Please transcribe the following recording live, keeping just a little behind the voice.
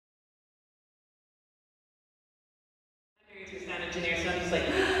generic stuff. He's like,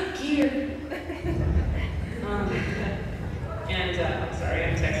 gear. I'm sorry,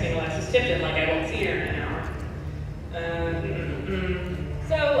 I'm texting Alexis Tipton like I won't see her in an hour.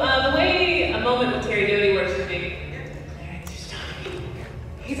 So the way a moment with Terri Doty works for me,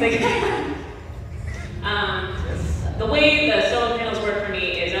 he's like, the way the solo panels work for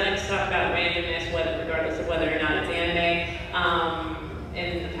me is I like to talk about randomness, regardless of whether or not it's anime.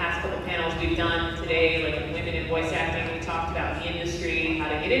 In the past couple panels we've done today, like women in voice acting, we talked about the industry, how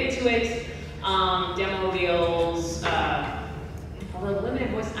to get into it, demo reels. Although the women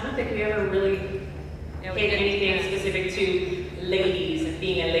in voice, I don't think we ever really hit anything specific to ladies and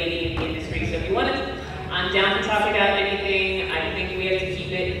being a lady in the industry. So if you want to, I'm down to talk about anything. I think we have to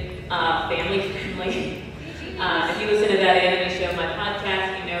keep it family friendly. If you listen to that anime show, my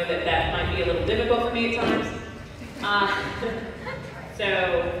podcast, you know that that might be a little difficult for me at times.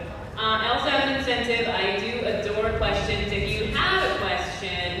 I also have an incentive. I do adore questions. If you have a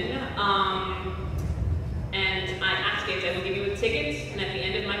question, and I ask it, I will give you a ticket, and at the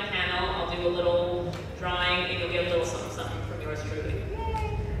end of my panel, I'll do a little drawing, and you'll get a little something from yours truly.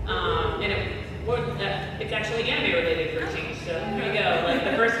 It's actually anime related for a change, so there you go. Like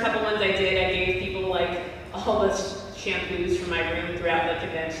the first couple ones I did, I gave people like all the shampoos from my room throughout the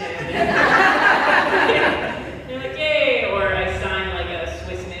convention. They're like, yay! Or I signed like a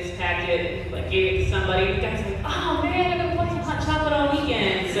Swiss Miss packet, like gave it to somebody. The guy's like, oh man, I've been playing hot chocolate all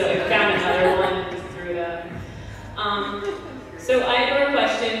weekend. So I found another one and just threw it up. So I adore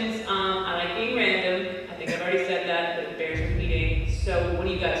questions. I like being random. I think I've already said that, but it bears repeating. So what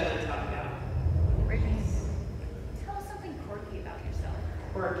do you guys want to talk about? Tell us something quirky about yourself.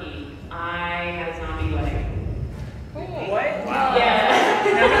 Quirky. I had a zombie wedding. Cool. What? Wow. Yeah.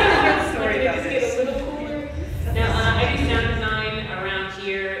 Now we can hear the story about just this. get a little cooler. Now, I do sound design around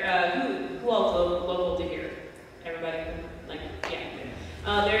here. Who else local to here? Everybody? Like,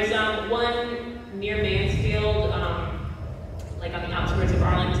 yeah. There's one near Mansfield, like on the outskirts of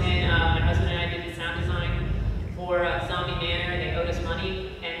Arlington. My husband and I did the sound design for Zombie Manor, and they owed us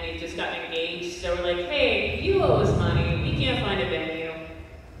money, and we just got engaged. So we're like, hey, you owe us money. We can't find a venue.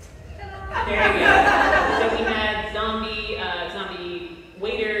 There you go. So we had zombie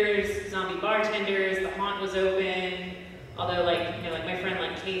waiters, zombie bartenders. The haunt was open. Although, like, you know, like my friend,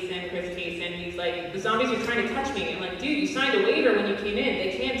 like Chris Kaysen, he's like, the zombies are trying to touch me. I'm like, dude, you signed a waiver when you came in.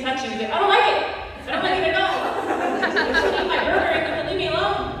 They can't touch you. He's like, I don't like it. I don't like it at all. I should eat my burger and leave me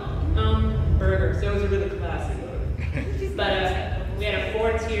alone. Burger. So it was a really classy burger. But we had a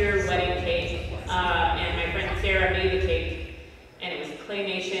 4-tier wedding cake, and my friend Sarah made the cake. And it was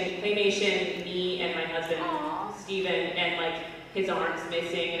claymation, me and my husband, Steven, and like his arm's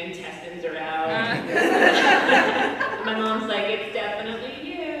missing and intestines are out. And my mom's like, it's definitely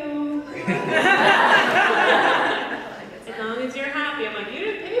you. As long as you're happy. I'm like, you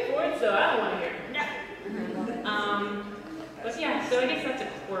didn't pay for it, so I don't want to hear it. But yeah, so I guess that's a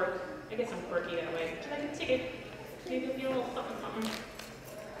quirk. I guess I'm quirky that way. Would you like a ticket? Maybe a little something.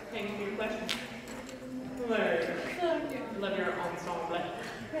 Thank you for your question. Love your ensemble.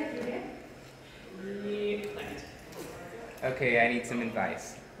 Okay, I need some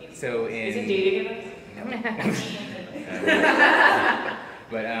advice. So Is it dating advice? No.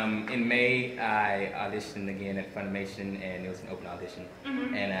 But in May, I auditioned again at Funimation, and it was an open audition.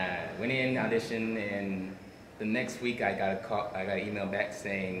 And I went in, auditioned, and the next week I got an email back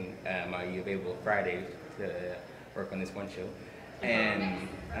saying, "Are you available Friday to work on this one show?" And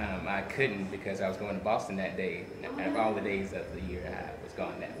I couldn't because I was going to Boston that day. Out of all the days of the year, I was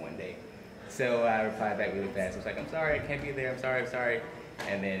gone that one day. So I replied back really fast. I was like, I'm sorry, I can't be there. I'm sorry.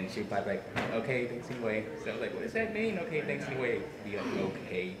 And then she replied back, okay, thanks anyway. So I was like, what does that mean? Okay, thanks anyway. Be like,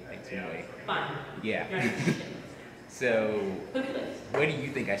 okay, thanks anyway. Fine. Yeah. So what do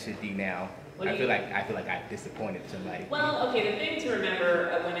you think I should do now? I feel like I disappointed somebody. Well, okay, the thing to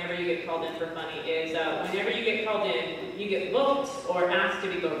remember whenever you get called in for funny is whenever you get called in, you get booked or asked to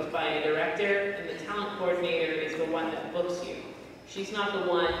be booked by a director, and the talent coordinator is the one that books you. She's not the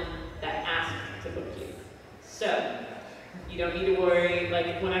one that asked to book you. So, you don't need to worry.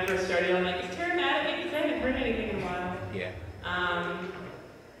 Like, when I first started, I'm like, is Terri mad at me? Because I haven't heard anything in a while. Yeah.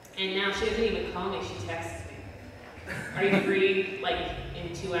 And now she doesn't even call me, she texts me. Are you free, like,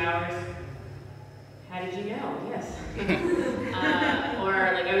 in 2 hours? How did you know? Yes. Or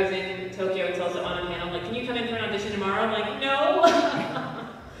like I was in Tokyo and Tulsa on a panel, like, can you come in for an audition tomorrow? I'm like, no.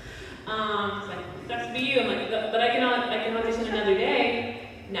 It's like, that's to be you. I'm like, but I can audition another day.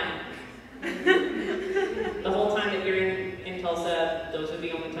 No. The whole time that you're in Tulsa, those are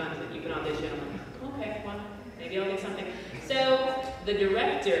the only times that you can audition. I'm like, okay, well, maybe I'll get something. So the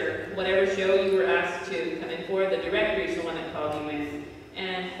director, whatever show you were asked to come in for, the director is the one that called you in.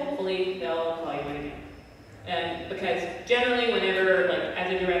 And hopefully they'll call you in again. And because generally whenever, like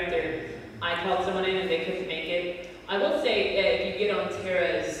as a director, I called someone in and they couldn't make it, I will say if you get on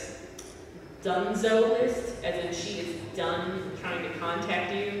Tara's Dunzo list, as in she is done trying to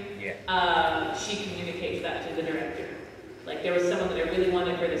contact you, she communicates that to the director. Like there was someone that I really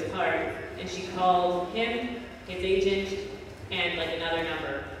wanted for this part, and she called him, his agent, and like another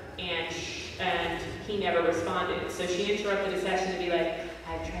number, and he never responded. So she interrupted a session to be like,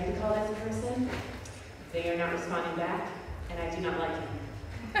 I've tried to call this person, they are not responding back, and I do not like him.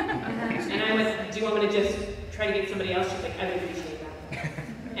 And I went, do you want me to just try to get somebody else? She's like, I would appreciate that.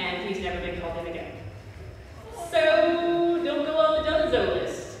 And he's never been called in again. So don't go on the Dunzo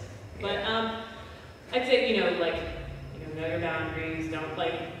list. But I'd say, know your boundaries. Don't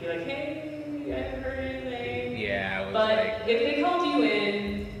like be like, hey, I haven't heard anything. Yeah. But if they called you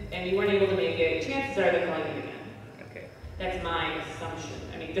in and you weren't able to make it, chances are they're calling you again. Okay. That's my assumption.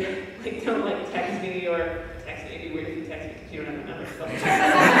 I mean, don't text me or text me. It'd be weird if you text me because you don't have a number. So.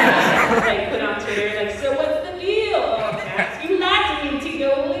 Like put on Twitter, like, so what's the deal? Oh, Max, you lied to me,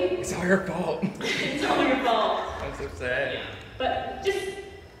 Tigoli. It's all your fault. It's all your fault. I'm so sad. Yeah. But just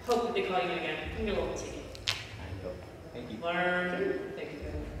hope that they call you in again. Give me a little ticket. Thank you. Learn. Thank you.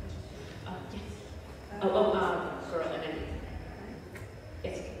 Yes. Girl, and then.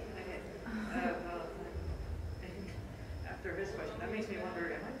 Yes. Okay. Well, after his question, that makes me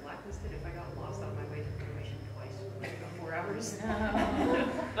wonder, am I blacklisted if I got lost on my way to graduation twice in about 4 hours?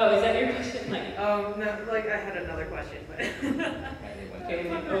 Oh, is that your question? Like, no, like I had another question, but.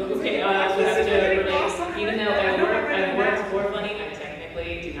 okay, I'll have to relate. Even though I worked for Funny, I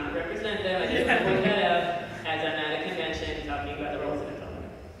technically do not represent them. I just want to point that out as I'm at a convention talking about the roles of the film.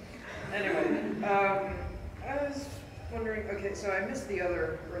 Anyway, I was wondering, okay, so I missed the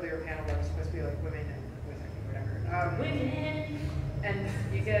earlier panel that was supposed to be like women and voice acting, whatever. Women! And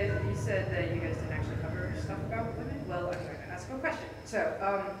you said that you guys didn't actually cover stuff about women? Well, I'm going to ask a question. So,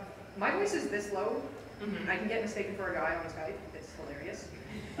 my voice is this low. Mm-hmm. I can get mistaken for a guy on Skype. It's hilarious.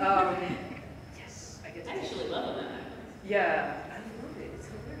 Yes, I get to. I actually love that. Yeah, I love it. It's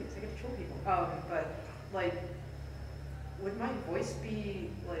hilarious. I get to troll people. But like, would my voice be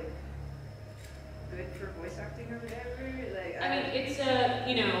like good for voice acting or whatever? Like, I mean, it's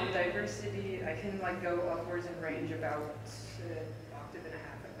diversity. I can like go upwards in range about octave and a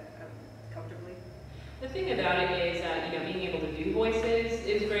half comfortably. The thing about it is, being able to do voices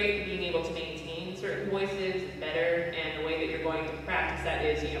is great. Being able to maintain certain voices is better. And the way that you're going to practice that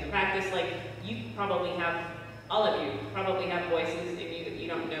is, practice like you probably have, all of you probably have voices in you that you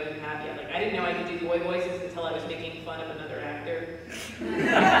don't know you have yet. Like I didn't know I could do boy voices until I was making fun of another actor,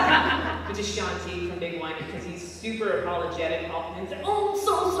 which is Sean T from Big One, because he's super apologetic often and says, "Oh, I'm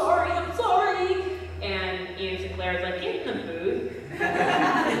so sorry, I'm sorry." And Ian Sinclair is like, "Get in the booth,"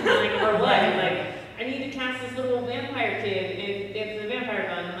 like, or what? Like, I need to cast this little vampire kid, and it's a vampire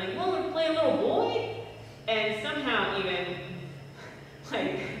gun. I'm like, well, play a little boy? And somehow even,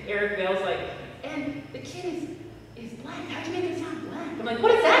 like, Eric Bale's like, and the kid is black. How'd you make it sound black? I'm like,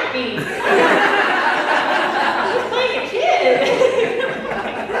 what does that mean? He's playing a kid.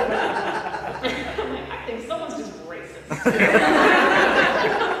 I'm like, I think someone's just racist.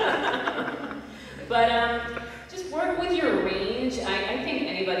 But, just work with your range. I think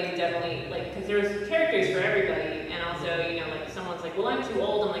anybody definitely, like, because there's characters for everybody, and also, like, someone's like, well, I'm too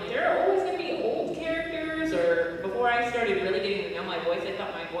old. I'm like, there are always going to be old characters, or before I started really getting to know my voice, I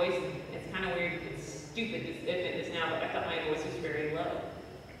thought my voice, it's kind of weird, it's stupid to admit this now, but I thought my voice was very low.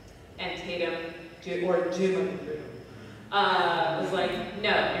 And Tatum, or Jim, was like,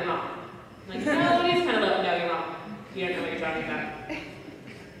 no, you're wrong. I'm like, no, it is kind of low. No, you're wrong. You don't know what you're talking about.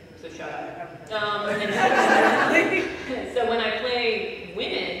 So shut up. So when I play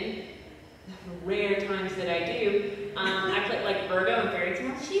women, the rare times that I do, I play like Virgo and Fairy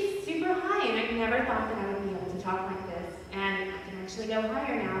Tale. She's super high, and I never thought that I would be able to talk like this. And I can actually go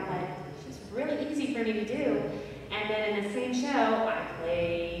higher now, but she's really easy for me to do. And then in the same show, I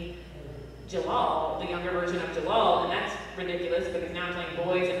play Jalal, the younger version of Jalal, and that's ridiculous because now I'm playing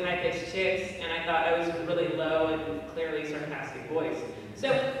boys and high-pitched chicks, and I thought I was really low and clearly sarcastic voice. So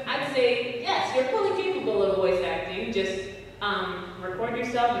I'd say, yes, you're fully capable of voice acting, just record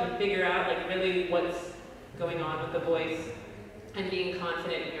yourself and figure out like really what's going on with the voice and being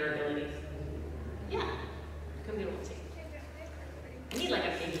confident in your abilities. Yeah, come get a little ticket. I need like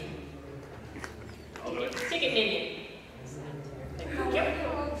a minion. Ticket minion. Yep.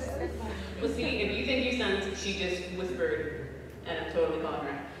 Well, see, if you think you sound, she just whispered, and I'm totally calling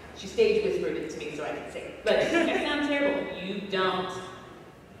her out. She stage whispered it to me so I could say it. But I sound terrible. You don't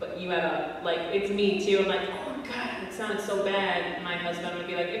you have a, like, it's me too. I'm like, oh God, it sounded so bad. My husband would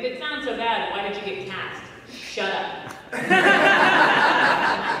be like, if it sounds so bad, why did you get cast? Shut up. Okay,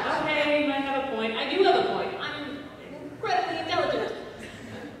 I have a point. I do have a point. I'm incredibly intelligent.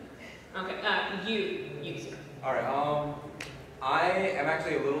 Okay, you, sir. Alright, I am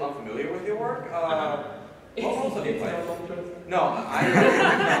actually a little unfamiliar with your work. What roles have you played? No,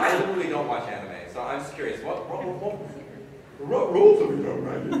 I literally don't watch anime, so I'm just curious. What roles have you done,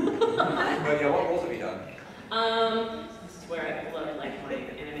 right? But yeah, what roles have you done? This is where I plug like my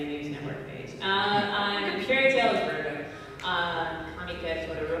Anime News Network page. I'm Fractale is Virgo. Kamika is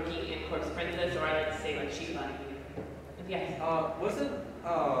Todoroki and Corpse Princess, or I like to say like Shibani. Yes. Wasn't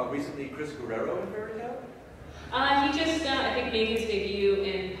recently Chris Guerrero in Fairy Tail? He just I think made his debut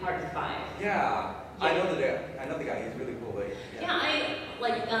in part 5. Yeah. I know the guy. He's really cool. Like, yeah, I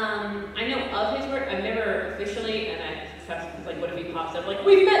know of his work. I've never officially, and like, what if he pops up like,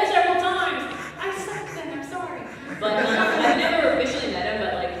 we've met several times. I suck then. I'm sorry. But I've never officially met him.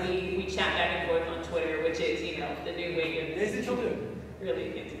 But like we chat back and forth on Twitter, which is the new way of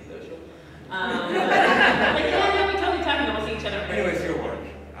really antisocial. Like yeah, we totally talk and we'll see each other. Anyways, your work.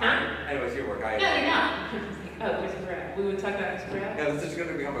 Huh? Anyways, your work. No, you're not. Oh, Chris Guerrero. We would talk about Chris Guerrero. Yeah, this is going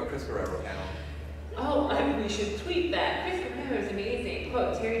to become a Chris Guerrero panel. Oh, we should tweet that. Chris Guerrero is amazing.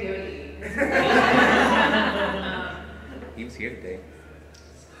 Quote, Terri Doty. He was here today.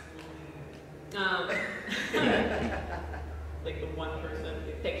 Like the one person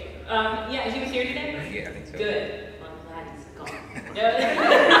picture. Yeah, he was here today? Yeah, I think so. Good. Well, I'm glad he's gone.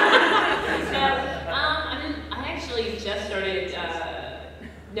 I actually just started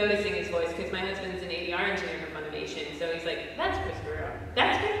noticing his voice because my husband's an ADR engineer for Funimation, so he's like, that's Chris Guerrero.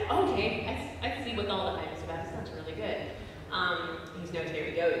 That's good? Okay, I see what all the hype is about. It sounds really good. He's no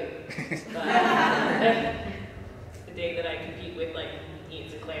Terri Doty. But the day that I compete with like Ian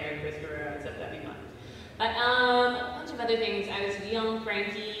Sinclair and Chris Guerrero and stuff, that'd be fun. But a bunch of other things. I was young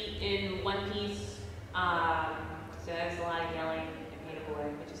Franky in One Piece, so that was a lot of yelling and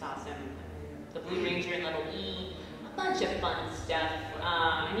paperboard, which is awesome. The Blue Ranger in Level E. Bunch of fun stuff.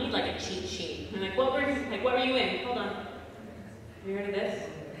 I need like a cheat sheet. I'm like, what were you in? Hold on. Have you heard of this?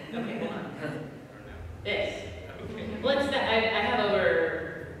 Okay, hold on. This. Okay. Well, it's that I have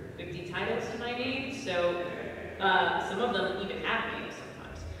over 50 titles to my name, so some of them even have names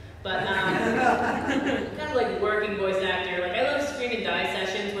sometimes. But kind of like working voice actor. Like I love screen and die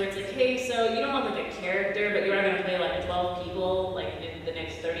sessions where it's like, hey, so you don't have like a character, but you are gonna play like 12 people like in the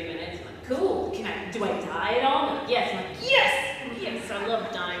next 30 minutes. I'm like, cool. Do I die at all? Like, yes. I'm like, yes, I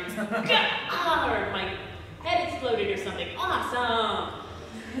love dying. Or my head exploded or something. Awesome.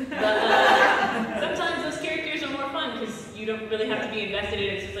 But sometimes those characters are more fun because you don't really have to be invested in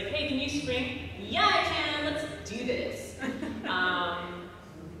it. It's just like, hey, can you scream? Yeah, I can. Let's do this.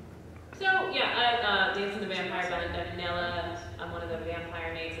 So yeah, I dance in the Vampire Bund. I'm Nella. I'm one of the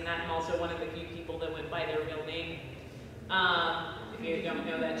vampire maids, and I'm also one of the few people that went by their real name. If you don't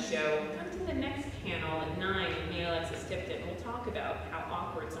know that show, come to the next panel at 9 with me and Alexis Tipton. We'll talk about how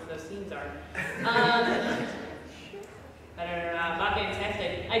awkward some of those scenes are. Mako and Test,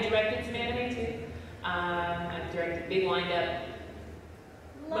 I directed some anime too. I've directed Big Windup,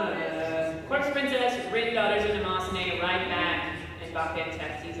 Corpse Princess, Written Daughters of Namasane, Ride Back, and Mako and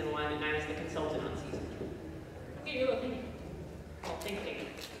Test Season 1, and I was the consultant on Season 2. Okay, you're looking. Well, thank you.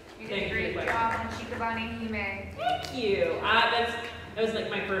 You did a great job on Shikabane Hime. Thank you. That was like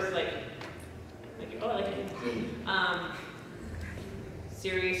my first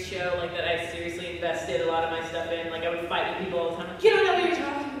serious show like that I seriously invested a lot of my stuff in. Like I would fight with people all the time. Like, you don't know what you're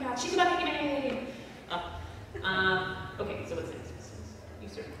talking about. Shikabane Hime. Okay, so what's next? You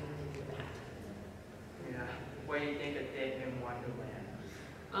sir. Yeah. What do you think of Deadman Wonderland?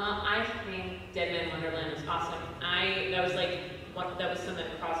 I think Deadman Wonderland was awesome. That was something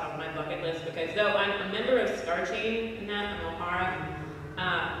that crossed off my bucket list because though I'm a member of Star Chain in that, I'm Ohara,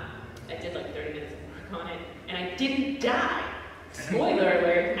 I did like 30 minutes of work on it, and I didn't die. Spoiler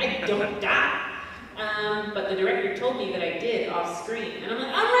alert, I don't die. But the director told me that I did off screen, and I'm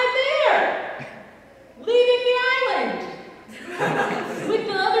like, I'm right there! Leaving the island! With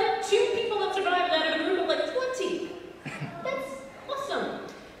the other 2 people that survived out of a group of like 20. That's awesome.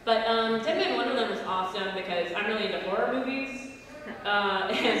 But Deadman Wonderland was awesome because I'm really into horror movies.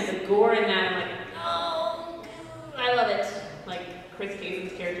 And the gore in that, I'm like, oh, I love it. Like, Chris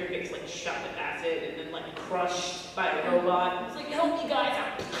Kazen's character gets like shot with acid and then like crushed by a robot. It's like, help me guys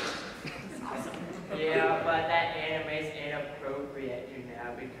out. It's awesome. Yeah, but that anime is inappropriate,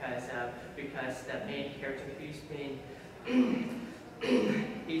 because the main character, he's been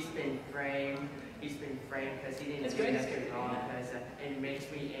framed because he didn't do nothing wrong, and it makes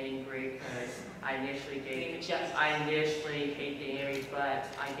me angry I initially hate the anime, but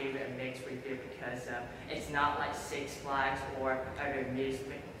I gave it a mixed review because it's not like Six Flags or other family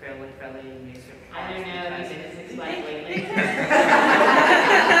amusement parks. I don't know. Have you been to Six Flags lately?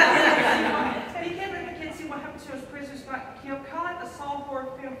 And you can't let the kids see what happened to his prisoners got killed. Kind of like the Saw horror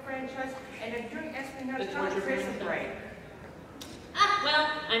film franchise, and then during espionage, kind of like Prison Break. Well,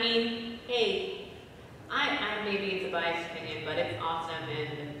 I mean, hey, I maybe it's a biased opinion, but it's awesome,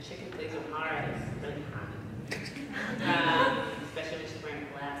 and the chick who plays Ohara is really hot. Especially when she's wearing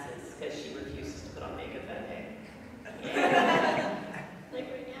glasses, because she refuses to put on makeup that day. Yeah. Like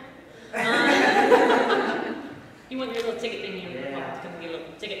right now. You want your little ticket thing here? Yeah. It's gonna be a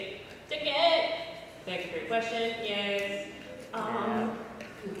little ticket. Ticket! Thanks for your question. Yes.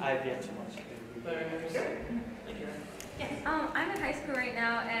 I've yet to watch it. Yes. I'm in high school right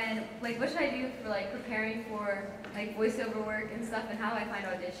now, and like, what should I do for like preparing for like voiceover work and stuff, and how I find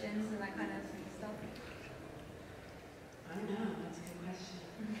auditions and that kind of stuff? I don't know. That's a good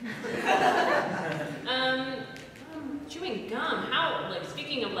question. Chewing gum. How? Like,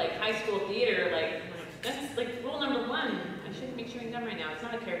 speaking of like high school theater, like that's like rule number 1. I shouldn't be chewing gum right now. It's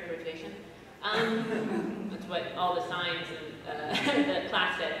not a characterization. That's what all the signs and the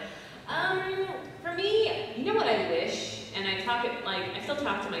class said. For me, you know what I wish, and I still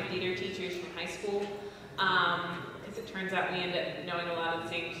talk to my theater teachers from high school, because it turns out we end up knowing a lot of the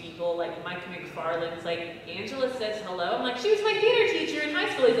same people. Like Mike McFarland's like, Angela says hello. I'm like, she was my theater teacher in high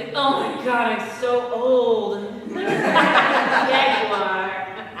school. He's like, oh my god, I'm so old. Yeah, you are.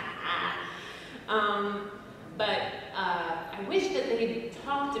 But I wish that they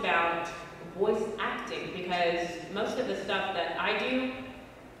talked about voice acting, because most of the stuff that I do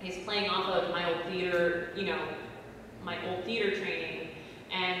is playing off of my old theater, my old theater training.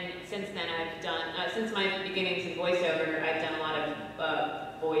 And since then I've done, since my beginnings in voiceover, I've done a lot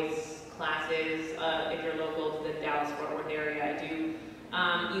of voice classes. If you're local to the Dallas-Fort Worth area, I do.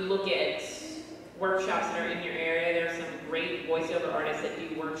 You look at workshops that are in your area. There are some great voiceover artists that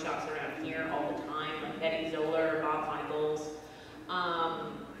do workshops around here all the time, like Betty Zoller, Bob Michaels.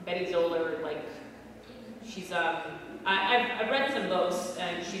 Betty Zoller, like, she's, I've read some books,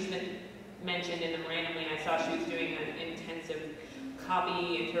 and she's been mentioned in them randomly. I saw she was doing an intensive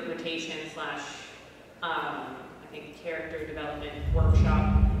copy interpretation / I think character development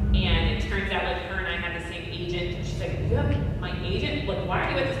workshop, and it turns out like her and I have the same agent, and she's like, you have my agent? Like, why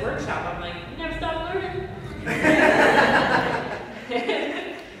are you at this workshop? I'm like, you never stop learning.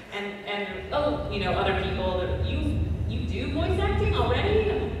 and other people, that you do voice acting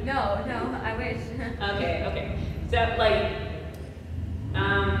already? No, I wish. Okay. So, like,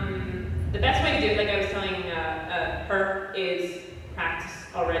 the best way to do it, like I was telling her, is practice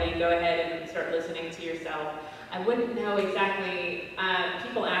already. Go ahead and start listening to yourself. I wouldn't know exactly,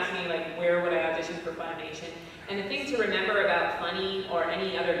 people ask me, like, where would I audition for Funimation? And the thing to remember about Funny or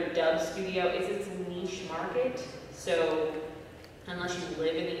any other dub studio is it's a niche market. So, unless you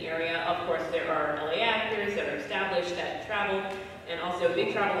live in the area, of course, there are LA actors that are established that travel, and also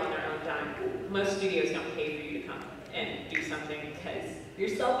big travel on their own time. Most studios don't pay for you to come and do something because you're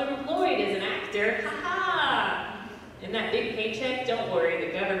self-employed as an actor. Ha-ha! And that big paycheck, don't worry,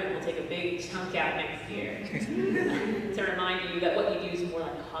 the government will take a big chunk out next year to remind you that what you do is more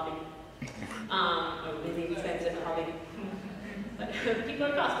like a hobby, a really expensive hobby. But people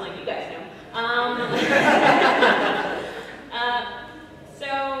are cosplaying, you guys know. So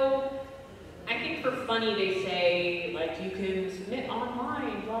I think for Funny they say, like, you can submit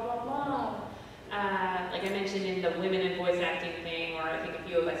online, blah, blah, blah. Like I mentioned in the women in voice acting thing, or I think a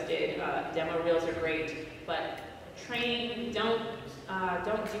few of us did, demo reels are great, but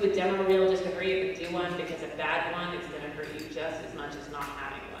don't do a demo reel just to hurry up and do one, because a bad one is going to hurt you just as much as not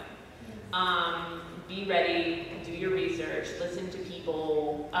having one. Be ready, do your research, listen to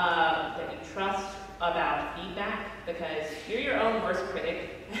people that you trust about feedback, because you're your own worst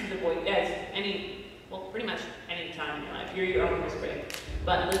critic pretty much any time in your life, you're your own worst critic.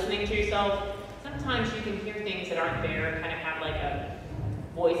 But listening to yourself, sometimes you can hear things that aren't there, kind of have like a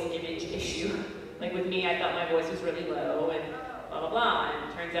voice image issue. Like with me, I thought my voice was really low and blah, blah, blah.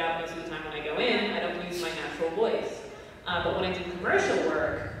 And it turns out most of the time when I go in, I don't use my natural voice. But when I do commercial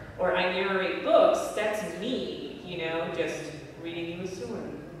work, or I narrate books, that's me, just reading you a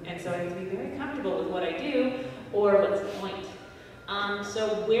story. And so I have to be very comfortable with what I do, or what's the point. So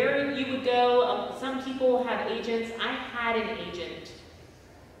where you would go, some people have agents. I had an agent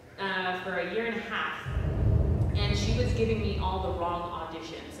for a year and a half, and she was giving me all the wrong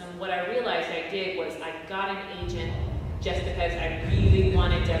auditions. And what I realized I did was I got an agent just because I really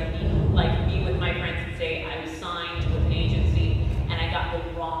wanted to be with my friends and say I was signed with an agency, and I got the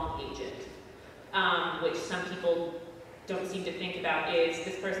wrong agent. which some people don't seem to think about, is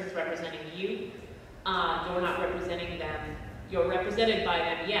this person's representing you. You're not representing them. You're represented by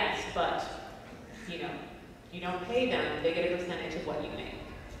them, yes, but you don't pay them. They get a percentage of what you make.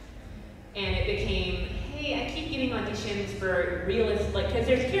 And it became, hey, I keep getting auditions for because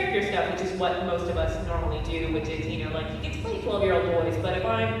there's character stuff, which is what most of us normally do, which is, like, you get to play 12-year-old boys, but if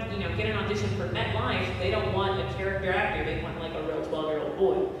I, get an audition for MetLife, they don't want a character actor, they want, like, a real 12-year-old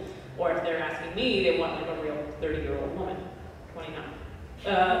boy. Or if they're asking me, they want, like, a real 30-year-old woman, 29.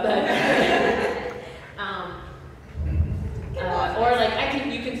 Or, like,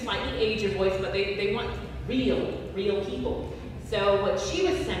 you can slightly age your voice, but they want real people. So what she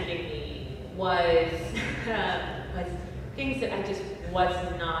was sending me was things that I just was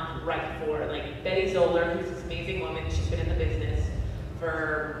not right for. Like Betty Zoller, who's this amazing woman, she's been in the business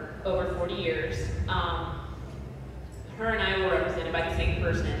for over 40 years. Her and I were represented by the same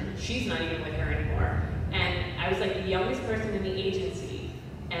person. She's not even with her anymore. And I was like the youngest person in the agency,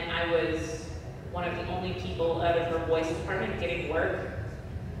 and I was one of the only people out of her voice department getting work.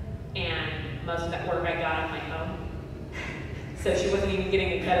 And most of that work I got on my own. So she wasn't even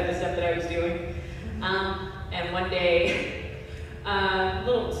getting a cut of the stuff that I was doing. And one day,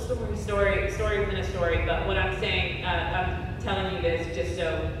 little story within a story, but what I'm saying, I'm telling you this just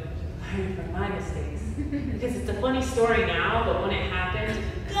so I learn from my mistakes. Because it's a funny story now, but when it happened,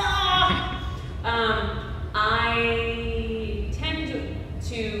 I tend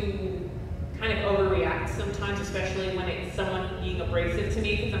to kind of overreact sometimes, especially when it's someone being abrasive to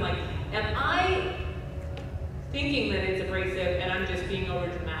me, because I'm like, am I thinking that it's abrasive and I'm just being over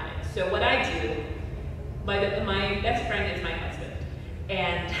dramatic? So what I do, my best friend is my husband,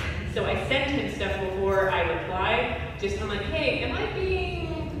 and so I send him stuff before I reply. I'm like, hey, am I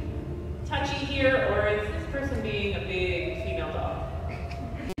being touchy here, or is this person being a big female dog?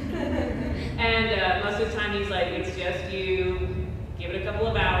 And most of the time he's like, it's just you. Give it a couple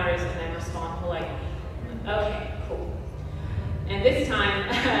of hours, and then respond politely. Okay, cool. And this time,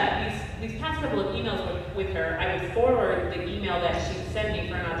 these past couple of emails with her, I would forward the email that she'd send me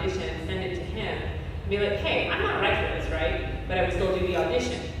for an audition and send it to him. And be like, hey, I'm not right for this, right? But I would still do the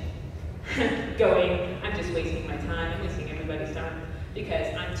audition. Going, I'm just wasting my time, I'm wasting everybody's time,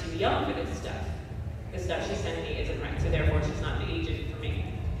 because I'm too young for this stuff. The stuff she's sending me isn't right, so therefore she's not the agent for me.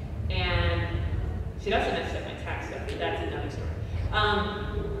 And she doesn't mess up my tax stuff, but that's another story.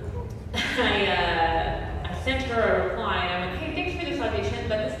 I sent her a reply, and I went, hey, thanks for this audition,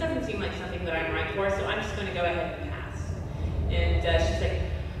 but this doesn't seem like something that I'm right for, so I'm just going to go ahead and pass. And she's like,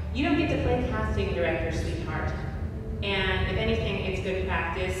 you don't get to play casting director, sweetheart. And if anything, it's good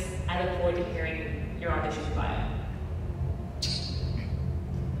practice. I look forward to hearing your audition bio.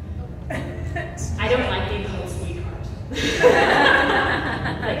 I don't like being called sweetheart.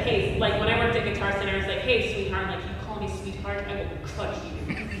 Like, hey, like when I worked at Guitar Center, it's like, hey, sweetheart, like, you call me sweetheart, I will crush you.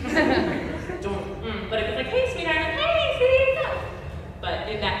 Don't, But if it's like, hey, sweetheart, I'm like, hey, sweetie, what's up? But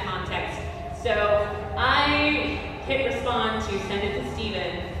in that context. So I hit respond to send it to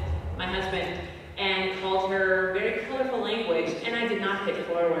Steven, my husband, and called her very colorful language, and I did not hit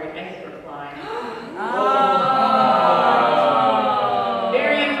forward, I hit reply.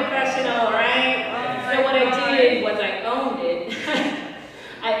 Very unprofessional, right? So what I did was I owned it.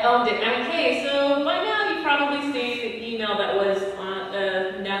 I owned it. I went, hey, so by now you've probably seen the email that was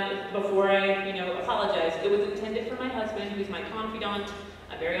before I, apologized. It was intended for my husband, who's my confidant.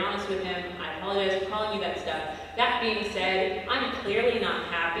 I'm very honest with him. I apologize for calling you that stuff. That being said, I'm clearly not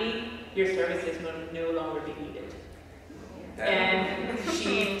happy. Your services will no longer be needed. And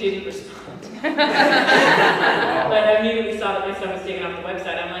she didn't respond. But I immediately saw that my stuff was taken off the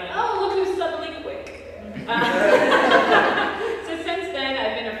website. I'm like, oh, look who's suddenly quick. So since then,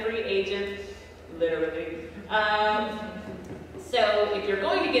 I've been a free agent, literally. So if you're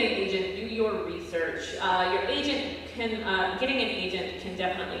going to get an agent, do your research. Your agent getting an agent can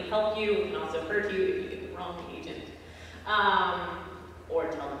definitely help you. It can also hurt you if you get the wrong agent. Or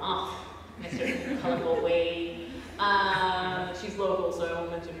tell them off in a certain colorful way. She's local, so I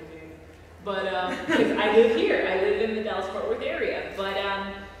won't mention her name. But, because I live here. I live in the Dallas-Fort Worth area. But,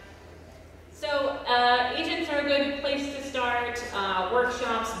 so agents are a good place to start.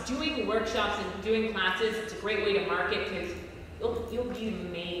 Doing workshops and doing classes, it's a great way to market, because you'll be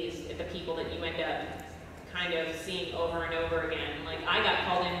amazed at the people that you end up kind of seeing over and over again. Like, I got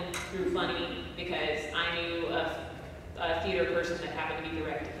called in through Funny because I knew a theater person that happened to be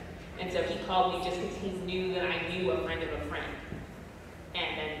directing. And so he called me just because he knew that I knew a friend of a friend.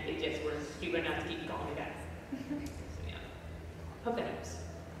 And then they just were stupid enough to keep calling me back. So yeah. Hope that helps.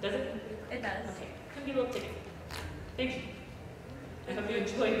 Does it? It does. Okay. Come be a little ticket. Thank you. I hope you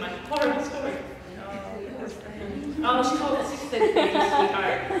enjoyed my horrible story. Oh, she told us. She said, "Thank you,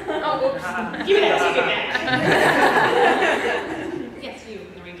 sweetheart." Oh, whoops. Give me that ticket back. Yes, you,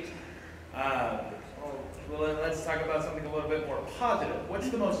 the Rangers. Well, let's talk about something a little bit more positive. What's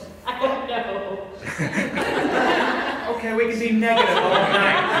the most I don't know. Okay, we can be negative all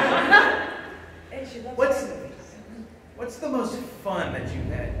night. Hey, she loves What's the most fun that you've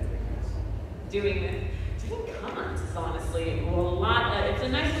had doing this? Doing cons is honestly it's a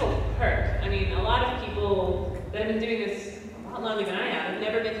nice little perk. I mean, a lot of people that have been doing this a lot longer than I have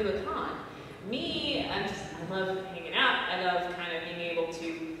never been to a con. Me, I love hanging out. I love kind of being able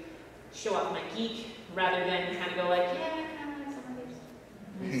to show off my geek rather than kind of go like, yeah, I kind of like zombies.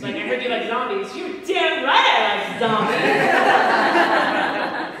 It's like, I heard you like zombies. You're damn right I like zombies.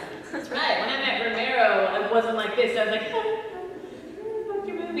 That's right. When I met Romero, it wasn't like this. I was like, oh, I like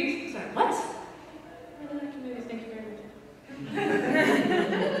your movies. Sorry, what? I really like your movies. Thank you very much.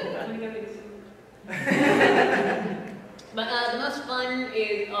 I'm gonna go do this. But the most fun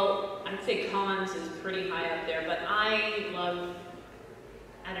is, I'd say cons is pretty high up there, but I love,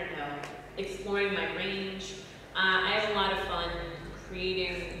 I don't know, exploring my range. I have a lot of fun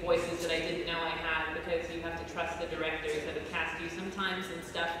creating voices that I didn't know I had because you have to trust the directors that have cast you sometimes and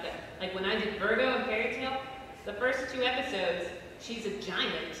stuff that, like when I did Virgo and Fairy Tale, the first 2 episodes, she's a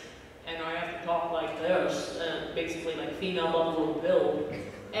giant and I have to talk like this, basically like female Buffalo Bill.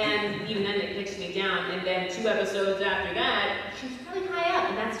 And even then they pitched me down, and then 2 episodes after that, she's really high up,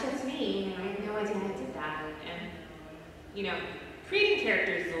 and that's just me, and I had no idea I did that. And, you know, creating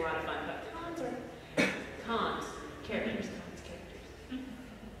characters is a lot of fun, but characters.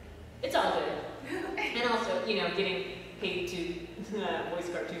 It's all good. And also, you know, getting paid to voice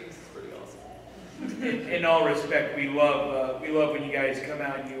cartoons is pretty awesome. In all respect, we love when you guys come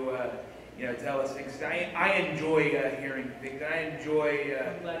out and you know, tell us things. I enjoy hearing things. I enjoy.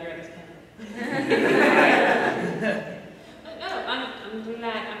 I'm glad you're at this panel. No, I'm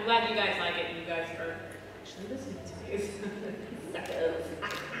glad. I'm glad you guys like it. And you guys are actually listening to me. Suckers.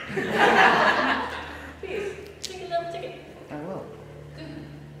 Please take a little ticket. I will. Good.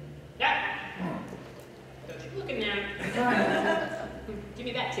 Yeah. Don't you looking now? Give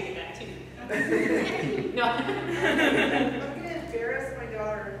me that ticket back too. No. I'm gonna embarrass my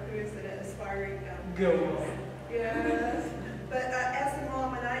daughter, who is an aspiring Go. Yes. But as a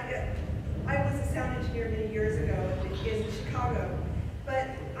mom, and I was a sound engineer many years ago in Chicago. But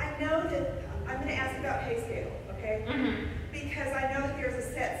I know that I'm going to ask about pay scale, okay? Mm-hmm. Because I know that there's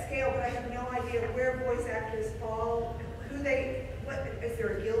a set scale, but I have no idea where voice actors fall, is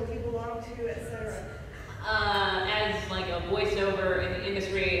there a guild you belong to, etc. As like a voiceover in the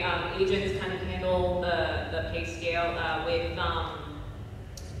industry, agents kind of handle the pay scale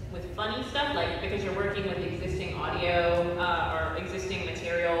with funny stuff, like because you're working with existing audio or existing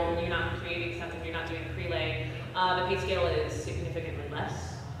material, you're not creating something, you're not doing prelay. The pay scale is significantly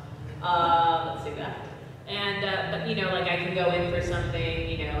less. Let's say that. And but you know, like I can go in for something,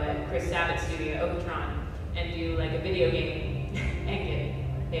 you know, at Chris Sabat's studio, Okami-san, and do like a video game and get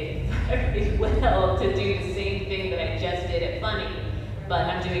paid very well to do the same thing that I just did at Funny, but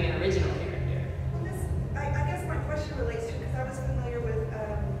I'm doing an original character. Well, I guess my question relates to, because I was familiar with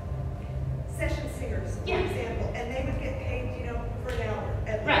session singers, for example, and they would get paid, you know, for an hour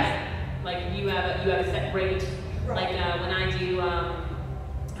at least. Right. Like you have a set rate. Right. Like when I do,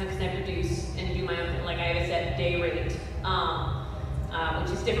 because I produce and do my own thing, like I have a set day rate,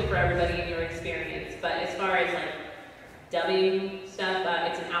 which is different for everybody in your experience. But as far as like dubbing stuff,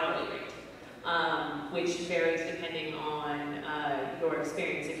 it's an hourly rate, which varies depending on your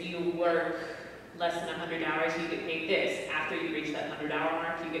experience. If you work less than 100 hours, you get paid this. After you reach that 100-hour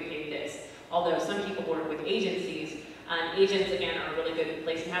mark, you get paid this. Although some people work with agencies, agents again are a really good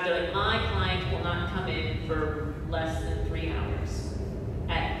place to have. They're like, my client will not come in for less than 3 hours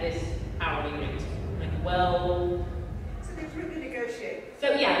at this hourly rate. I'm like, well. So there's room to negotiate.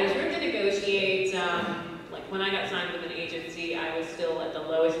 So yeah, there's room to negotiate. Like when I got signed with an agency, I was still at the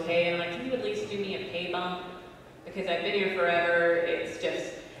lowest pay. And I'm like, can you at least do me a pay bump? Because I've been here forever. It's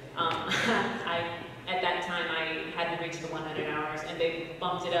just, at that time I hadn't reached the 100 hours, and they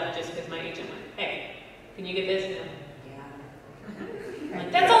bumped it up just because my agent went, hey, can you get this? And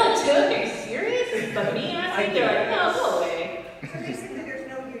like, that's all it took? Are you serious? But me asking, they're like, no, go away. So basically there's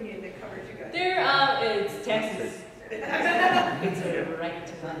no union that covers you guys. It's Texas. It's a right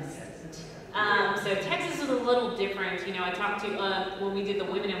to unset. So Texas is a little different. You know, I talked to, when we did the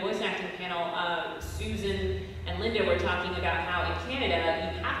Women in Voice Acting panel, Susan and Linda were talking about how in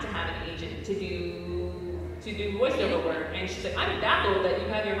Canada, you have to have an agent to do voiceover work. And she's like, I'm baffled that you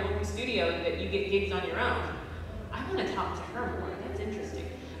have your own studio and that you get gigs on your own. I want to talk to her more. That's interesting.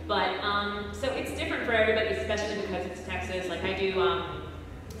 But so it's different for everybody, especially because it's Texas. Like I do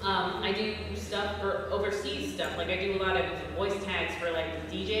stuff for overseas stuff. Like I do a lot of voice tags for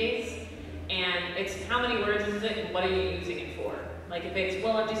like DJs, and it's how many words is it, and what are you using it for? Like if it's,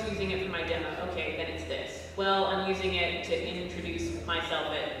 well, I'm just using it for my demo, okay, then it's this. Well, I'm using it to introduce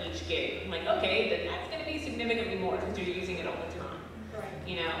myself at each gig. I'm like, okay, then that's going to be significantly more because you're using it all the time. Right.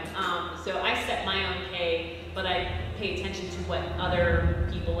 You know, so I set my own pay, but I pay attention to what other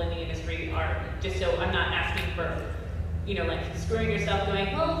people in the industry are, just so I'm not asking for, you know, like screwing yourself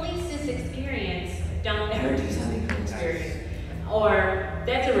going, well, at least this experience, don't ever do something for experience. Or,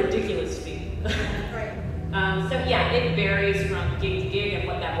 that's a ridiculous fee. Right. So yeah, it varies from gig to gig and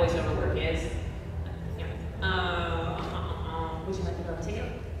what that voiceover work is. Would you like to go take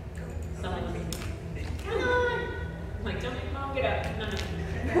it? Someone, come on! I'm like, don't make mom get up. No.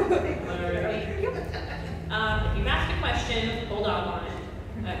 If you've asked a question, hold on one.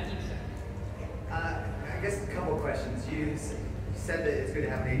 I guess a couple of questions. You said that it's good to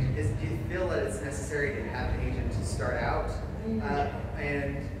have an agent. Do you feel that it's necessary to have an agent to start out?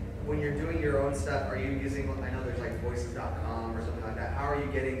 And when you're doing your own stuff, are you using, I know there's like voices.com or something like that. How are you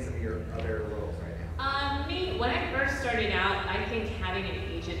getting some of your other roles right now? Me, when I first started out, I think having an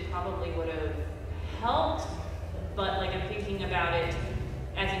agent probably would have helped, but like I'm thinking about it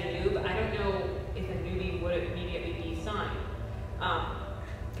as a noob, I don't know if a newbie would immediately be signed.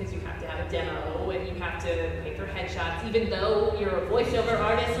 Because you have to have a demo and you have to pay for headshots, even though you're a voiceover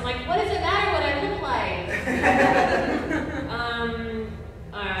artist. I'm like, what does it matter what I look like?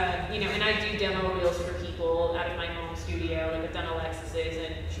 You know, and I do demo reels for people out of my home studio, like I've done Alexis's,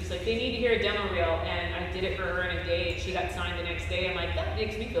 and she's like, they need to hear a demo reel, and I did it for her in a day, and she got signed the next day. I'm like, that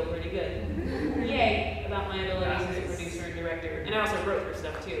makes me feel pretty good. Yay, about my abilities as a producer and director. And I also wrote her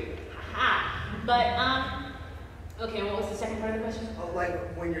stuff too. Ha-ha. But, okay, what was the second part of the question? Oh,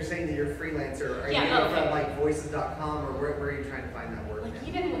 like when you're saying that you're a freelancer, are you from like voices.com or where are you trying to find that work? Like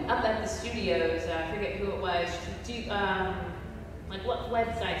even up at the studios, I forget who it was, like what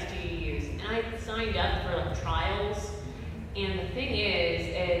websites do you use? And I signed up for like trials, and the thing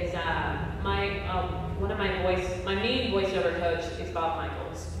is one of my main voiceover coach is Bob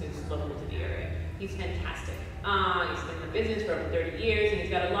Michaels, who's local to the area. He's fantastic. He's been in the business for over 30 years, and he's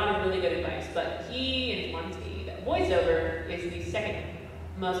got a lot of really good advice, but he informs me that voiceover is the second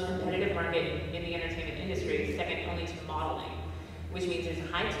most competitive market in the entertainment industry, second only to modeling, which means there's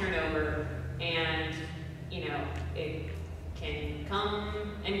a high turnover, and you know, it can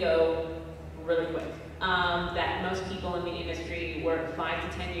come and go really quick. That most people in the industry work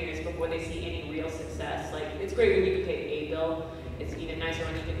 5 to 10 years before they see any real success. Like, it's great when you can pay A bill. It's even nicer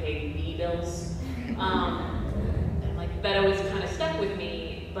when you can pay B bills. And like, that always kind of stuck with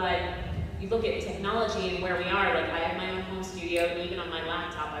me, but you look at technology and where we are, like I have my own home studio, and even on my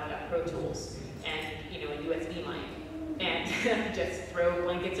laptop I've got Pro Tools and, you know, a USB mic. And just throw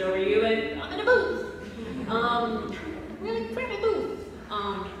blankets over you and I'm in a booth. Really crappy booth.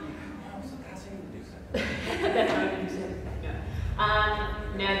 That's how I use it. Yeah.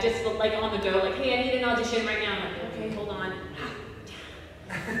 Now just like on the go, like, hey, I need an audition right now. I'm like, okay, hold on.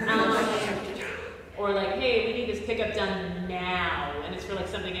 Or like, hey, we need this pickup done now, and it's for like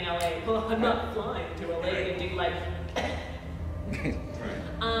something in LA. Well, I'm not flying to LA to do like.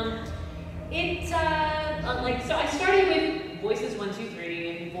 Like, so I started with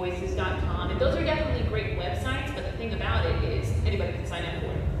Voices123 and Voices.com, and those are definitely great websites, but the thing about it is anybody can sign up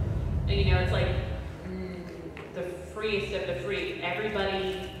for it. And you know, it's like the freest of the free.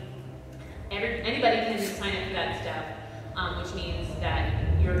 Anybody can sign up for that stuff, which means that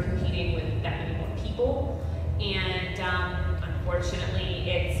you're competing with that many more people. And unfortunately,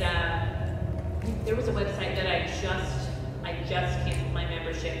 it's there was a website that I just canceled my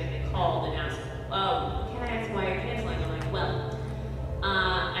membership, and they called and asked, oh, can I ask why you're canceling? I'm like, well,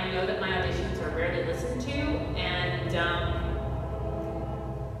 I know that my auditions are rarely listened to, and I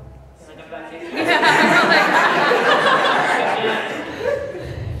feel like I'm about to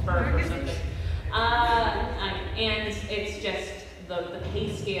burp or something. And it's just the pay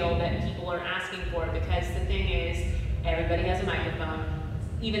scale that people are asking for, because the thing is, everybody has a microphone,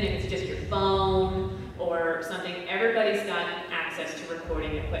 even if it's just your phone or something, everybody's got access to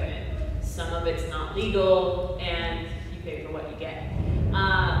recording equipment. Some of it's not legal, and you pay for what you get.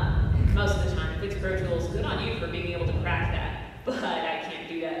 Most of the time, if it's Pro Tools, good on you for being able to crack that, but I can't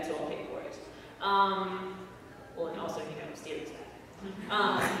do that until I'll pay for it. Well, and also, you know, stealing stuff.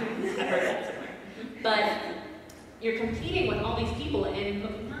 I've heard that somewhere. But you're competing with all these people, and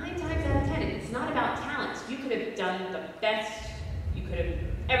 9 times out of 10, it's not about talent. You could have done the best you could have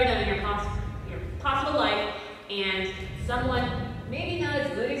ever done in your possible life, and someone maybe not as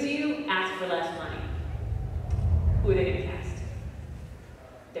good as you are they going to cast?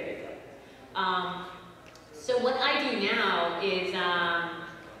 There you go. So what I do now is I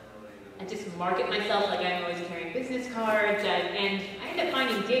just market myself like I'm always carrying business cards, and I end up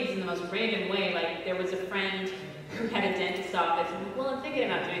finding gigs in the most random way. Like there was a friend who had a dentist office, and I'm like, well, I'm thinking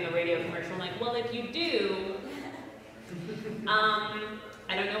about doing a radio commercial. I'm like, well, if you do,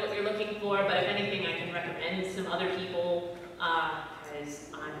 I don't know what you're looking for, but if anything, I can recommend some other people, because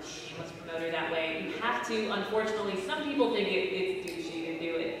I'm a shameless promoter that way. You have to, unfortunately, some people think it's douchey to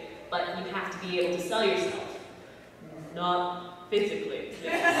do it, but you have to be able to sell yourself. Not physically.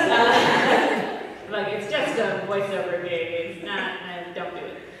 Like, it's just a voiceover gig. It's not, don't do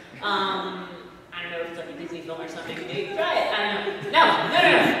it. I don't know if it's like a Disney film or something. Maybe try it. I don't know. No.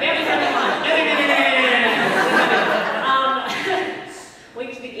 Family friendly one. No.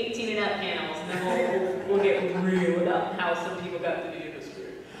 Wait to the 18 and up panels, and then we'll get real about how some people got to the industry.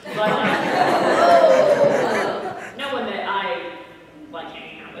 But no one that I like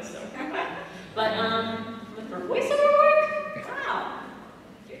hanging out with, so. But for voiceover work, wow,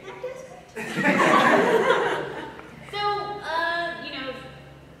 you're that desperate. So you know,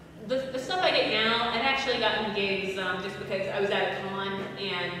 the stuff I get now, I've actually gotten gigs just because I was at a con,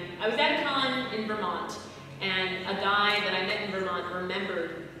 and I was at a con in Vermont. And a guy that I met in Vermont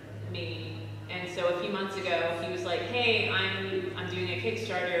remembered me, and so a few months ago he was like, "Hey, I'm doing a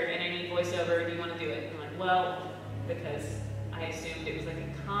Kickstarter and I need voiceover. Do you want to do it?" I'm like, "Well," because I assumed it was like a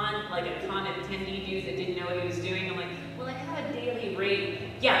con attendee dude that didn't know what he was doing. I'm like, "Well, I have a daily rate."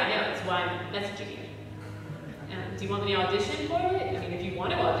 "Yeah, I know. That's why I'm messaging you." "Do you want me to audition for it?" "I mean, if you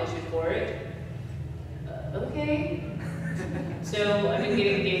want to audition for it, okay." So I've been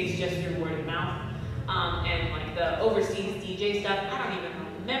getting gigs just through word of mouth. And like the overseas DJ stuff, I don't even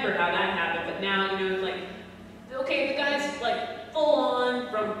remember how that happened, but now, you know, it's like, okay, the guy's like full on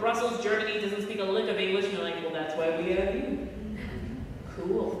from Brussels, Germany, doesn't speak a lick of English, and you're like, well, that's why we have you.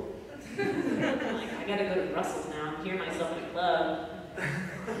 Cool. Like, I gotta go to Brussels now and hear myself in a club.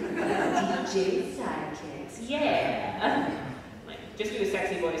 DJ sidekicks, yeah. Like, just do a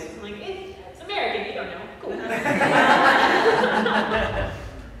sexy voice. I'm like, it's American, you don't know. Cool.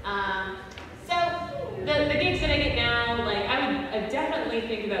 The gigs that I get now, like I definitely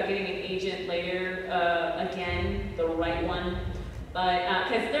think about getting an agent later, again, the right one. But,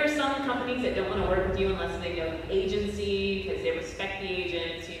 because there are some companies that don't want to work with you unless they know the agency, because they respect the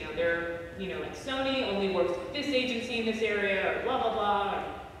agents, you know, they're, you know, like Sony only works with this agency in this area, or blah, blah, blah, or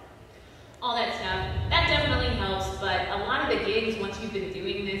all that stuff. That definitely helps, but a lot of the gigs, once you've been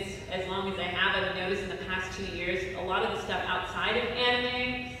doing this as long as I have, I've noticed in the past 2 years, a lot of the stuff outside of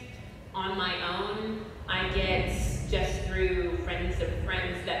anime, on my own, I get just through friends of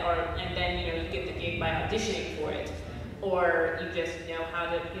friends that are, and then, you know, you get the gig by auditioning for it. Or you just know how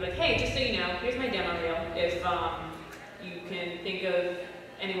to be like, hey, just so you know, here's my demo reel. If you can think of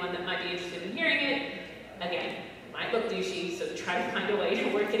anyone that might be interested in hearing it, again, it might look douchey, so try to find a way to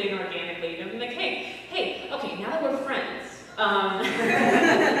work it in organically. You know, be like, hey, okay, now that we're friends.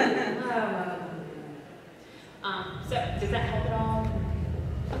 So, does that help at all?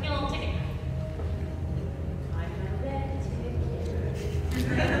 Give me a little ticket.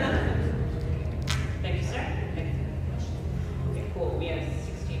 Thank you, sir. Okay, cool. We have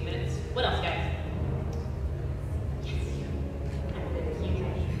 16 minutes. What else, guys? Yes.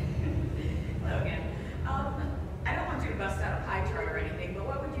 Hello again. I don't want you to bust out a pie chart or anything, but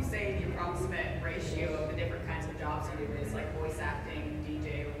what would you say the approximate ratio of the different kinds of jobs you do is, like voice acting,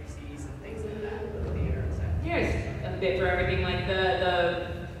 DJ overseas, and things like that, theater and stuff? Here's a bit for everything, like let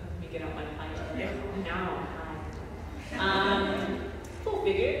me get out my pie chart. Yeah. No. Full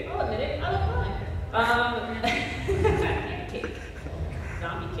figure, I'll admit it, I love pie. Cake.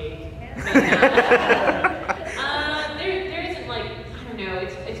 Zombie cake. There isn't like, I don't know,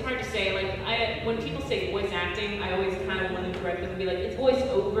 it's hard to say. Like, when people say voice acting, I always kind of want to correct them and be like, it's voice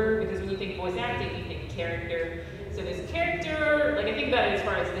over, because when you think voice acting, you think character. So there's character, like I think about it as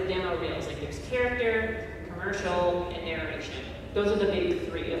far as the demo reels, like there's character, commercial, and narration. Those are the big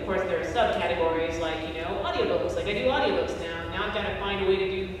three. Of course, there are subcategories like, you know, audiobooks. Like I do audiobooks now. Now I've got to find a way to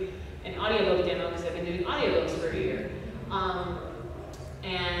do an audiobook demo because I've been doing audiobooks for a year.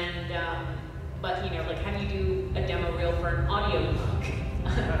 But you know, like how do you do a demo reel for an audiobook?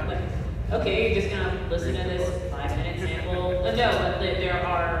 Like, okay, you're just gonna listen to this 5-minute sample. No, but there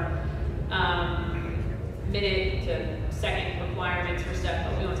are minute to second requirements for stuff,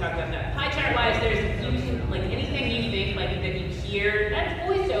 but we won't talk about that. Pie chart wise, there's like anything you think like that you hear, that's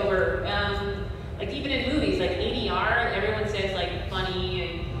voiceover. Like even in movies, like ADR, everyone says like funny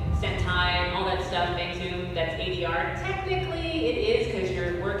and Sentai and all that stuff, Bang Zoom, that's ADR. Technically it is because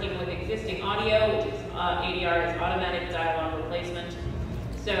you're working with existing audio, which is ADR is automatic dialogue replacement.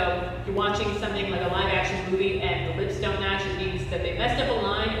 So you're watching something like a live action movie and the lips don't match, it means that they messed up a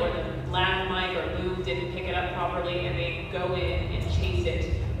line or the laugh mic or boom didn't pick it up properly and they go in and chase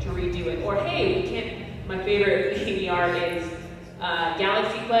it to redo it. Or hey, we can't, my favorite ADR is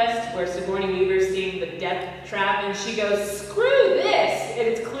Galaxy Quest, where Sigourney Weaver's seeing the death trap and she goes, screw this! And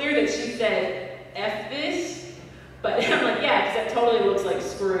it's clear that she said, F this. But I'm like, yeah, because that totally looks like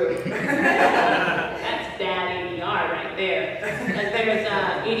screw. That's bad ADR right there. And there's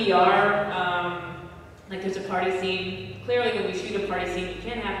ADR, like there's a party scene. Clearly when we shoot a party scene, you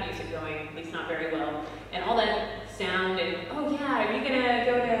can't have music going, at least not very well. And all that sound and, oh yeah, are you gonna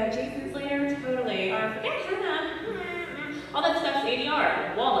go to Jason's later? Totally. Or forget Hannah. All that stuff's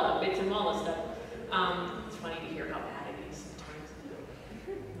ADR, Walla, bits and Walla stuff. It's funny to hear how bad it is sometimes.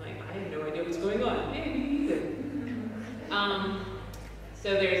 Like, I have no idea what's going on. Maybe either. So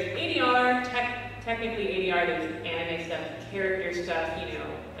there's ADR, technically ADR, there's anime stuff, character stuff, you know,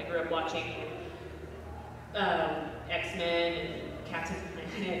 I grew up watching X-Men and Captain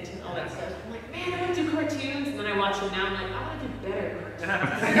Planet and all that stuff. I'm like, man, I want to do cartoons, and then I watch them now, I'm like, I want to do better cartoons.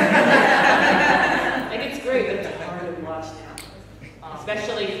 Like, it's great, but it's hard to watch now.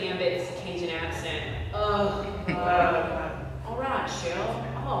 Especially Gambit's Cajun accent. Oh, alright, Shell.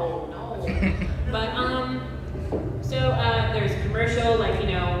 Oh, no. But, so there's commercial, like, you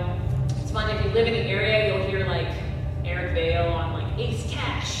know, it's fun if you live in the area, you'll hear like Eric Vale on like Ace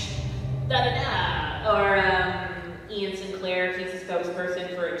Cash, da-da-da, or Ian Sinclair, he's the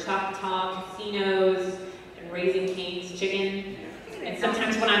spokesperson for Choctaw Casinos and Raising Cane's Chicken. And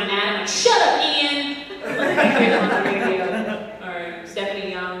sometimes when I'm mad, I'm like, shut up, Ian! Like, I hear them on the radio. Or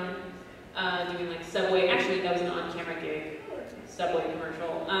Stephanie Young doing like Subway, actually that was an on-camera gig, Subway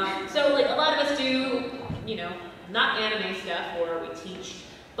commercial. So like a lot of us do, you know, not anime stuff, or we teach,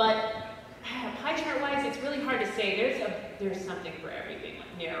 but pie chart wise, it's really hard to say. There's something for everything,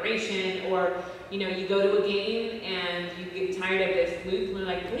 like narration, or you know, you go to a game and you get tired of this loop, and they're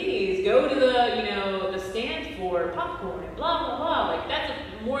like, please go to the, you know, the stand for popcorn and blah blah blah. Like that's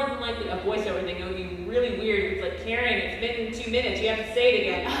more than likely a voiceover thing. It would be really weird. It's like, Karen, it's been 2 minutes. You have to say it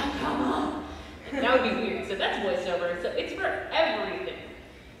again. Oh, come on. That would be weird. So that's voiceover. So it's for everything.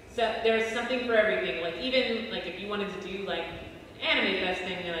 So there's something for everything. Like even like if you wanted to do like AnimeFest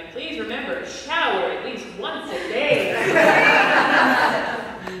thing, they're like, please remember, shower at least once a day.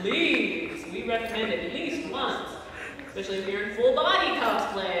 Please, we recommend at least once, especially if you're in full body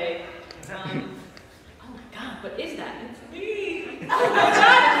cosplay. Oh my God, what is that? It's me. Oh my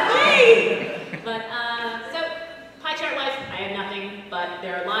God, it's me. But so pie chart wise, I have nothing, but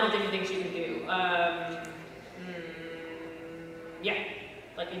there are a lot of different things you can do. Yeah.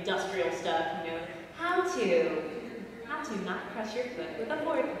 Like industrial stuff, you know, how to not crush your foot with a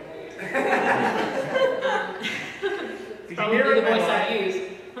board. Probably the voice I use.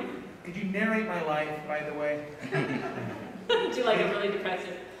 Could you narrate my life, by the way? Do you like it really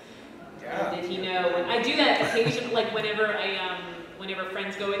depressive? Yeah. Did he know? When I do that occasionally, like whenever whenever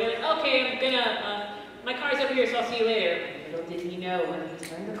friends go away, they're like, okay, I'm gonna, my car's over here, so I'll see you later. Little did he know when he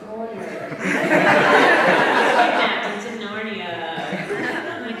turned the corner. Kidnapped into Narnia.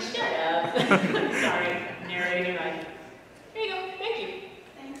 Shut up. Sorry, narrating. Here you go. Thank you.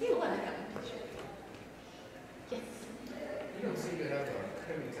 Thank you. Yes. You don't seem to have a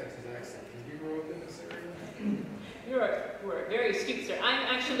heavy Texas accent. Did you grow up in this area? You are very astute, sir. I'm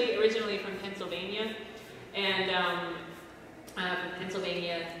actually originally from Pennsylvania, and from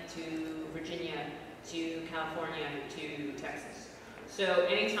Pennsylvania to Virginia to California to Texas. So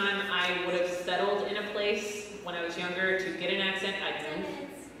anytime I would have settled in a place when I was younger to get an accent, I'd move.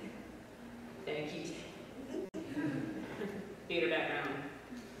 Thank you. Theater background.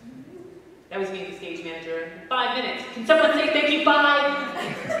 That was me, the stage manager. 5 minutes. Can someone say thank you?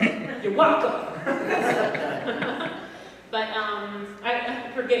 5? You're welcome. But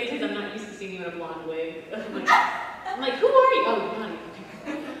I forget because I'm not used to seeing you in a blonde wig. I'm like, who are you? Oh, you're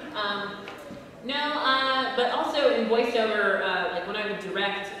not. No, but also in voiceover, like when I would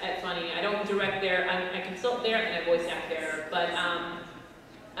direct at Funny, I don't direct there. I consult there and I voice act there. But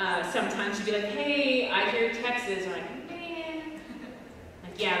sometimes you'd be like, hey, I hear Texas. I'm like, man.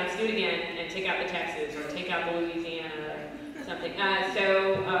 Like, yeah, let's do it again and take out the Texas or take out the Louisiana or something.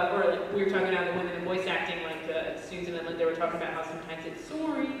 Or like we were talking about the women in voice acting, like Susan and Linda were talking about how sometimes it's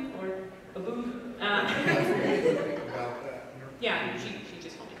sorry or a boo. Yeah, she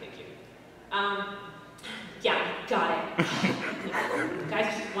just told me thank you. Yeah, got it.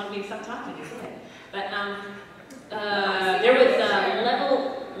 Guys just want me to stop talking, I said. But there was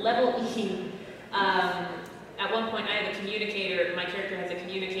level E. At one point I have a communicator, my character has a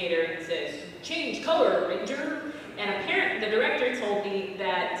communicator and says, change color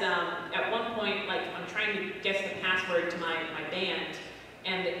guess the password to my band,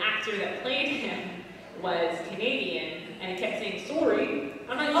 and the actor that played him was Canadian, and he kept saying sorry.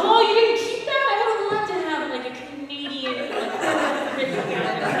 I'm like, oh, you didn't keep that? I would have loved to have like a Canadian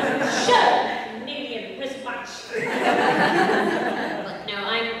wristband. Shut up, Canadian wristwatch. No,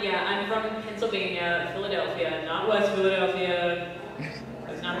 I'm from Pennsylvania, Philadelphia, not West Philadelphia. I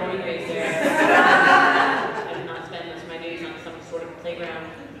was not born and raised there. I did not spend most of my days on some sort of playground.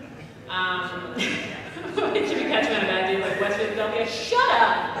 Jimmy catch me on a bad day like West Philadelphia. Shut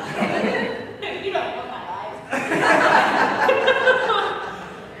up! You don't know my life.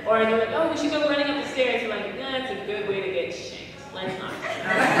 Or they're like, oh, we should go running up the stairs. You're like, that's a good way to get shanked. Let's not.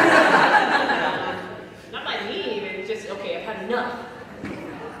 Not by me, even just, okay, I've had enough.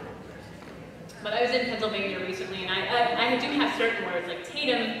 But I was in Pennsylvania recently, and I do have certain words, like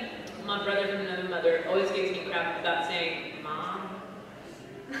Tatum, my brother from another mother, always gives me crap about saying, Mom.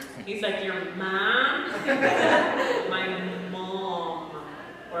 He's like, your mom? My mom.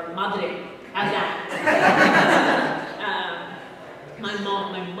 Or madre. How's that? My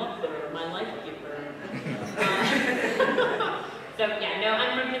mom, my mother, my life giver. So yeah, no,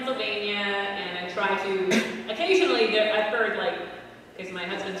 I'm from Pennsylvania, and I try to, occasionally, I've heard like, because my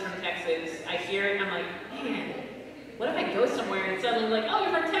husband's from Texas, I hear it and I'm like, man, what if I go somewhere and suddenly like, oh,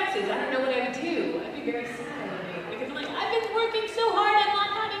 you're from Texas, I don't know what I would do. I'd be very sad. Because I'm like, I've been working so hard on not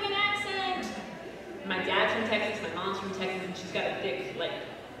having an accent. My dad's from Texas, my mom's from Texas, and she's got a thick, like,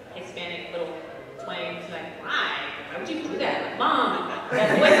 Hispanic little twang. She's like, why? Why would you do that? Like, Mom,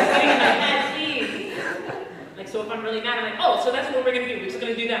 that voice is getting in my head, please. Like, so if I'm really mad, I'm like, oh, so that's what we're going to do. We're just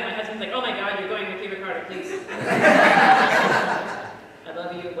going to do that. My husband's like, oh my God, you're going to your favorite Carter, please. I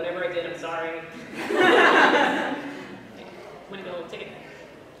love you. Whatever I did, I'm sorry. I'm going to go take it.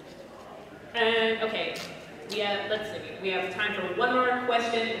 And, okay. Yeah, let's see. We have time for one more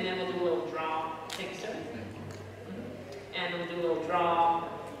question, and then we'll do a little draw. Thanks, sir. And we'll do a little draw.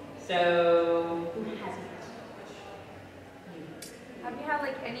 So, who has it? Have you had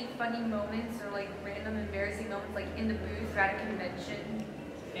like any funny moments or like random embarrassing moments like in the booth at a convention?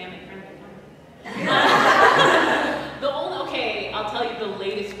 Family friendly. Okay, I'll tell you the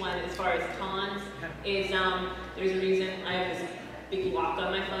latest one as far as cons is there's a reason I have this big lock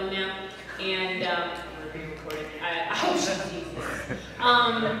on my phone now, and we're being recorded. Oh Jesus.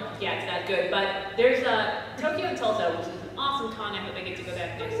 Yeah, it's that good. But there's Tokyo and Tulsa, which is an awesome con. I hope I get to go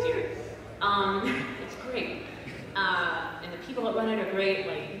back next year. It's great. And the people that run it are great.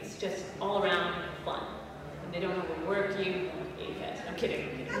 Like, it's just all around fun. And they don't overwork you. AnimeFest. I'm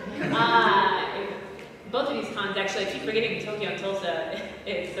kidding. Both of these cons, actually, I keep forgetting Tokyo and Tulsa.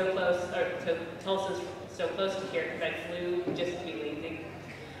 It's so close, or Tulsa's so close to here because I flew just to be lazy.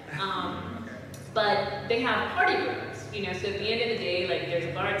 But they have party rooms, you know. So at the end of the day, like, there's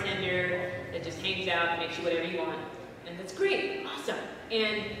a bartender that just hangs out and makes you whatever you want, and that's great, awesome.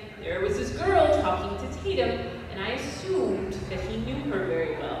 And there was this girl talking to Tatum, and I assumed that he knew her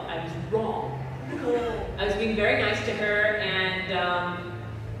very well. I was wrong. I was being very nice to her, and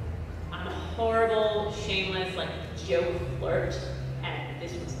I'm a horrible, shameless, like, joke flirt, and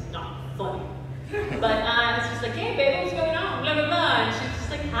this was not funny. But I was just like, hey, babe, what's going on? Blah, blah, blah. And she's just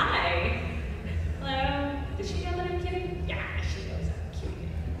like, hi. Hello. Does she know that I'm kidding? Yeah, she knows I'm kidding.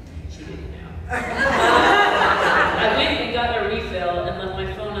 She didn't know. I went and got a refill and left my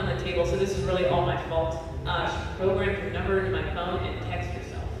phone on the table, so this is really all my fault. She programmed her number into my phone and texted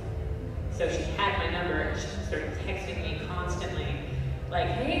herself. So she had my number and she started texting me constantly. Like,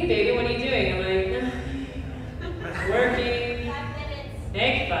 hey baby, what are you doing? I'm like, working. 5 minutes.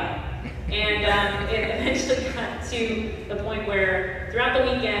 Thanks, bye. And it eventually got to the point where throughout the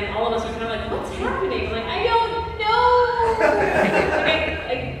weekend, all of us were kind of like, what's happening? I'm like, I don't know.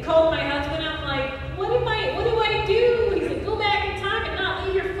 I called my husband, I'm like, what do I do? He's like, go back in time and not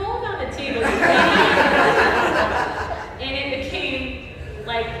leave your phone on the table. And it became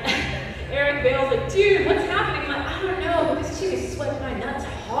like, Eric Bale's like, dude, what's happening? I'm like, I don't know, but this chick is sweating my nuts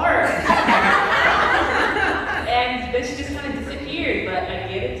hard. And then she just kind of disappeared, but I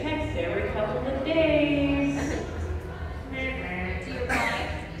get a text every couple of days.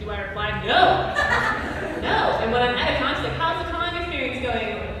 Do I reply? No. No. And when I'm at a con, she's like, how's the con experience going?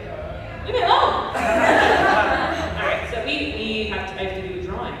 Leave me alone. Alright, so I have to do a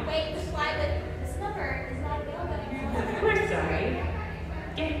drawing. Wait, the slide with this number is not available anymore. We're sorry.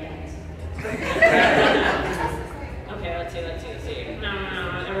 Get that. Okay, let's see. No.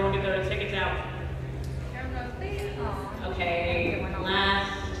 Everyone get their tickets out. Okay,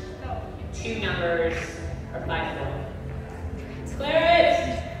 last 2 numbers are 5 4. Clear it!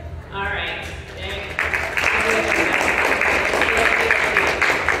 Alright. Thank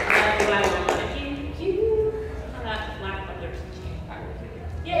you.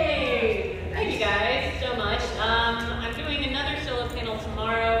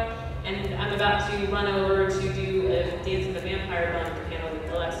 about to run over to do a Dance of the Vampire Bund panel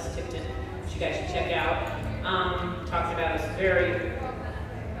with Alexis Tipton, which you guys should check out. Talks about this very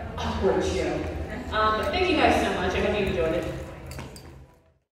awkward show. But thank you guys so much. I hope you enjoyed it.